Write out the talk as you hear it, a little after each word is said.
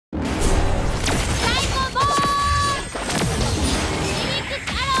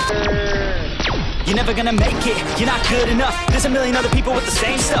you're never gonna make it. You're not good enough, there's a million other people with the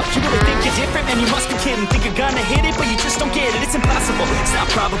same stuff. You really think you're different? Man, you must be kidding. Think you're gonna hit it, but you just don't get it. It's impossible, it's not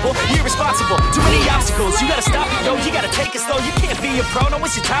probable, you're irresponsible. Too many obstacles, you gotta stop it, yo. You gotta take it slow, you can't be a pro. Don't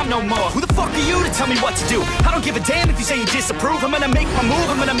waste your time no more. Who the fuck are you to tell me what to do? I don't give a damn if you say you disapprove. I'm gonna make my move,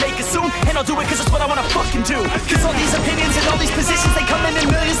 I'm gonna make it soon. And I'll do it cause it's what I wanna fucking do. Cause all these opinions and all these positions, they come in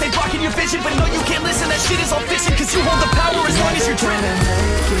millions. They blocking your vision, but no, you can't listen. That shit is all fiction. Cause you hold the power as long as you're driven.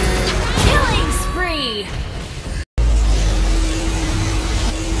 Killing spree!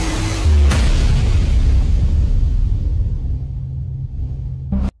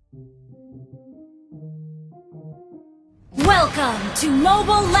 Welcome to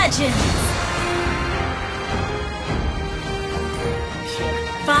Mobile Legends!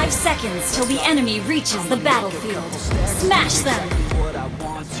 5 seconds till the enemy reaches the battlefield. Smash them!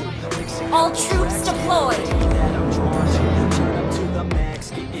 All troops deployed!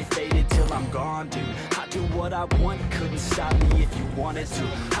 I do what I want, couldn't stop me if you wanted to.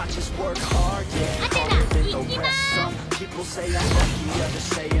 I just work hard, yeah, harder than the rest. Some people say I'm lucky, others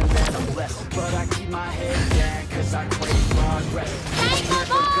saying that I'm blessed. But I keep my head down, cause I crave progress. You're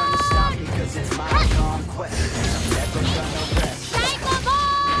never gonna stop me, cause it's my conquest. And I'm never gonna rest.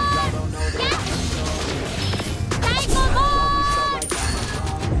 Y'all don't know that I'm a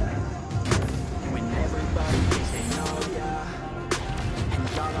when everybody thinks they know ya, and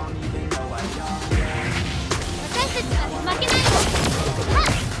y'all don't even know I know ya.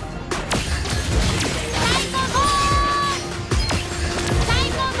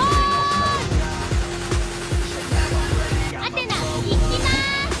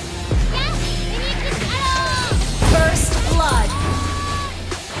 First blood!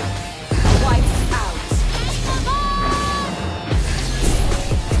 Wipes out!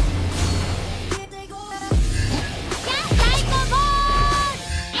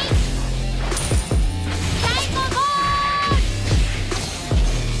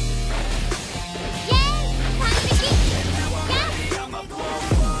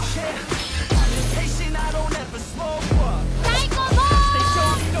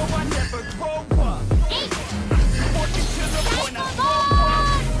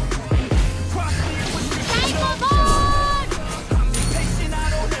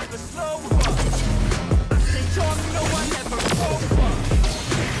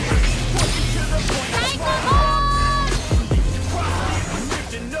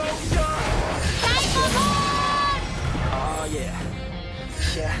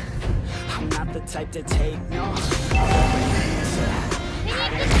 Yeah, I'm not the type to take no.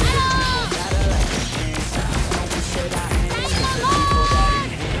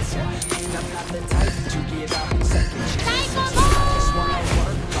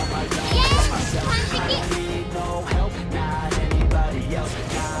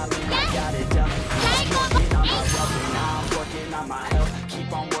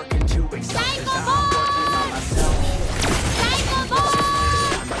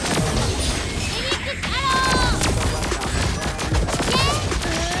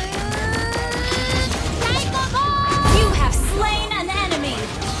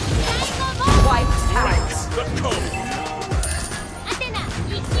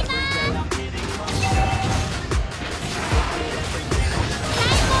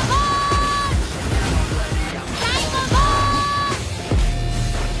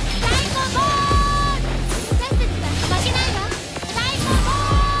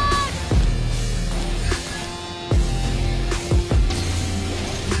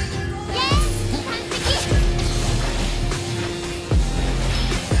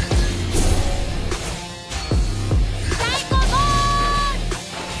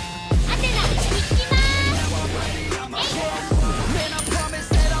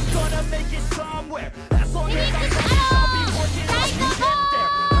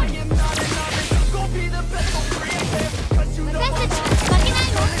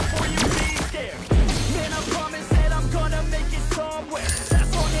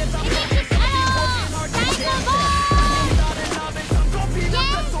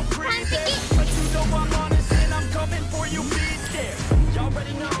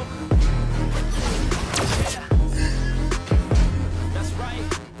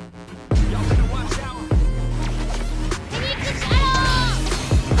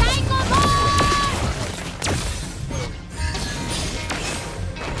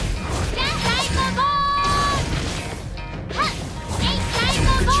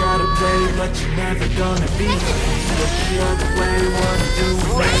 but you're never gonna be. Look the other way, wanna do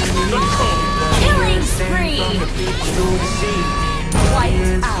what you need. Killing spree! From the beach to the sea.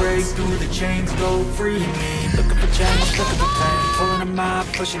 Wiped out. break through the chains, go free me. Looking for change, looking for pain, pulling a map,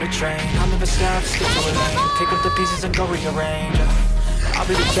 pushing a train. I'll never stop, stick to a lane, pick up the pieces and go rearrange. I'll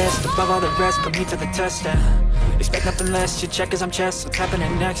be the best above all the rest, put me to the test and expect nothing less. Your check is I'm chess, what's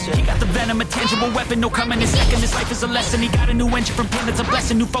happening next? Yeah. He got the venom, a tangible weapon, no coming in second. This life is a lesson, he got a new engine from pain, it's a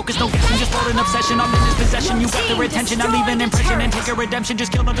blessing. New focus, no guessing, just hold an obsession. I'm in his possession, you got their attention. I leave an impression and take a redemption,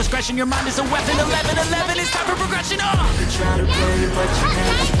 just kill no discretion. Your mind is a weapon, 11-11, it's time for progression. You try to play, but you're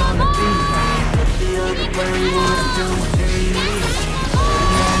never gonna be me. Look the other way, what I'm doing ain't easy. Bloody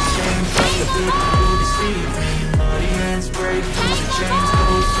hands change from the people who deceive me. Bloody hands break through the chains, go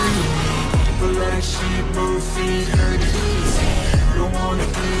free me. People like sheep, move feet, hurt it easy. You don't wanna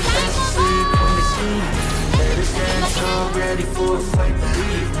be fast asleep when they see me. Better stand tall, ready for a fight,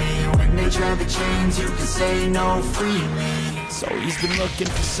 believe me. When they try to change, you can say no, free me. So he's been looking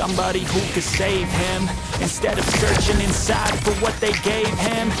for somebody who could save him, instead of searching inside for what they gave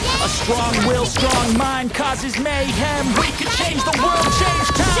him. A strong will, strong mind causes mayhem. We could change the world, change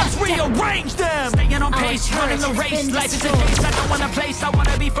times, rearrange them. Staying on pace, running the race. Life is a case, I don't want a place, I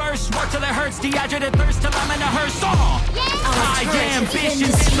wanna be first. Work till it hurts, dehydrated thirst till I'm in a hearse. High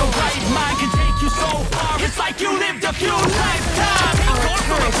ambitions in the right mind can take you so far. It's like you lived a few lifetimes. Take off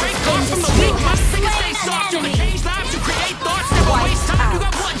for a break, off from the weak mind. Sing and stay soft, you can change lives, you create thoughts. Never waste time, you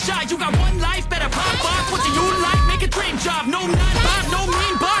got one shot, you got one life. Better pop off, what do you like? Make a dream job, no 9-5, no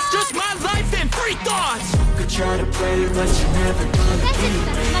mean boss. Just my life and free thoughts. Could try to play, but you're never gonna be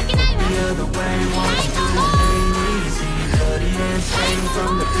me. The other way, what I'm doing ain't easy. Bloody hands hang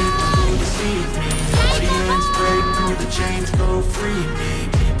from the people who deceive me. Bloody hands break through the chains, go free me.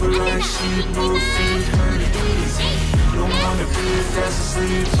 People like sheep, move feet, hurt it easy. You don't wanna be fast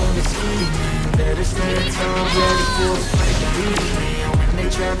asleep on the scheme. Better stand tall, ready for a fight, believe me. When they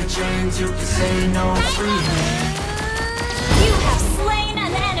try to change, you can say no, free me. You have slain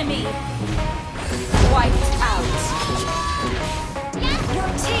an enemy. Wiped out. Your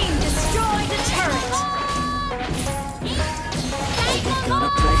team destroyed a turret. Gonna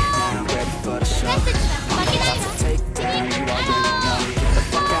play now, ready for the show. I'm about to take down, you already know. Get the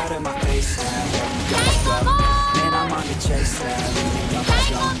fuck out of my face now, let me go. Man, I'm on the chase now, leave me on my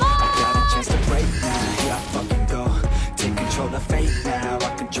own. I got a chance to break now, here I fucking go. Take control of fate now, I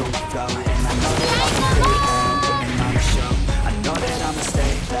control the flow. And I know that I'll be great now, putting on a show. I know that I'ma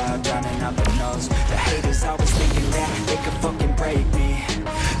stay loud, drowning out the nose. The haters always thinking that they could fucking break me.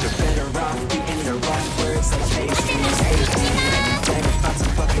 They're better off beating their own words like pastries, hate me. Find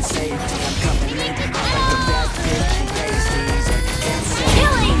some fucking safety, I'm coming in. I'm like a bad bitch, you pasties. Can't say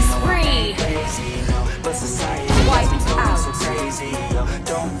Killing no, spree. I'm crazy, no. But society has me going so crazy, yo.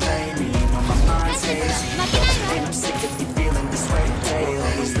 Don't blame me, no, my mind's hazy, yo. And I'm sick of me feeling this way daily.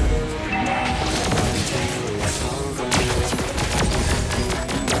 It's over.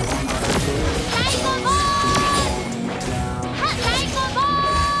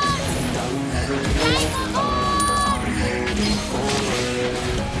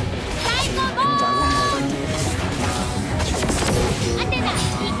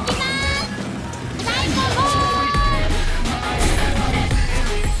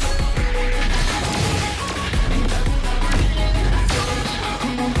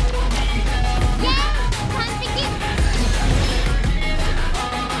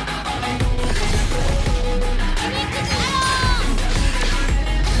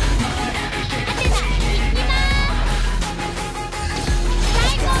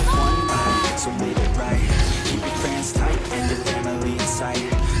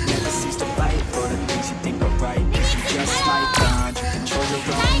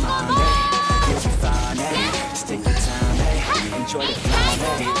 Enjoy the climb,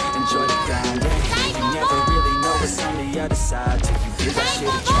 hey, enjoy the grind, hey. You never really know what's on the other side till you give that shit a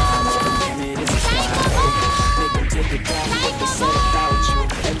try. The limit is the sky, hey. Make them take it back what they say about you.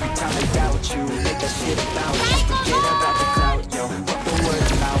 Every time they doubt you, make that shit about you. Forget about the clout, yo, fuck the word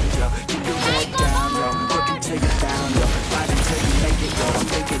out, yo. Keep your head down, yo, work until you're down, yo. Fight until you make it, yo.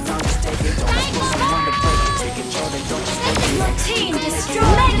 I'm thinking, no, just take it, don't let someone to break it. Take control, they don't just take it. Your team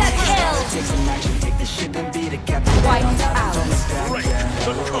destroyed. Mega kill. Take some action, take the ship and be the captain. Wiped out.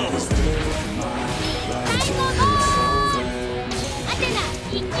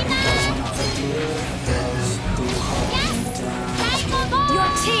 Your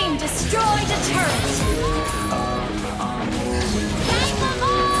team destroyed a turret.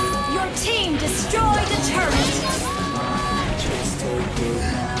 Your team destroyed a turret.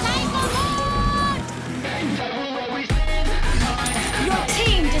 Your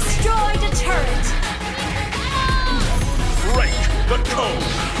team destroyed a turret. Break the code!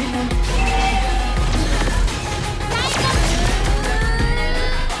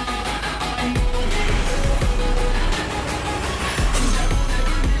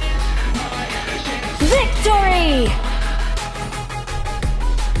 me.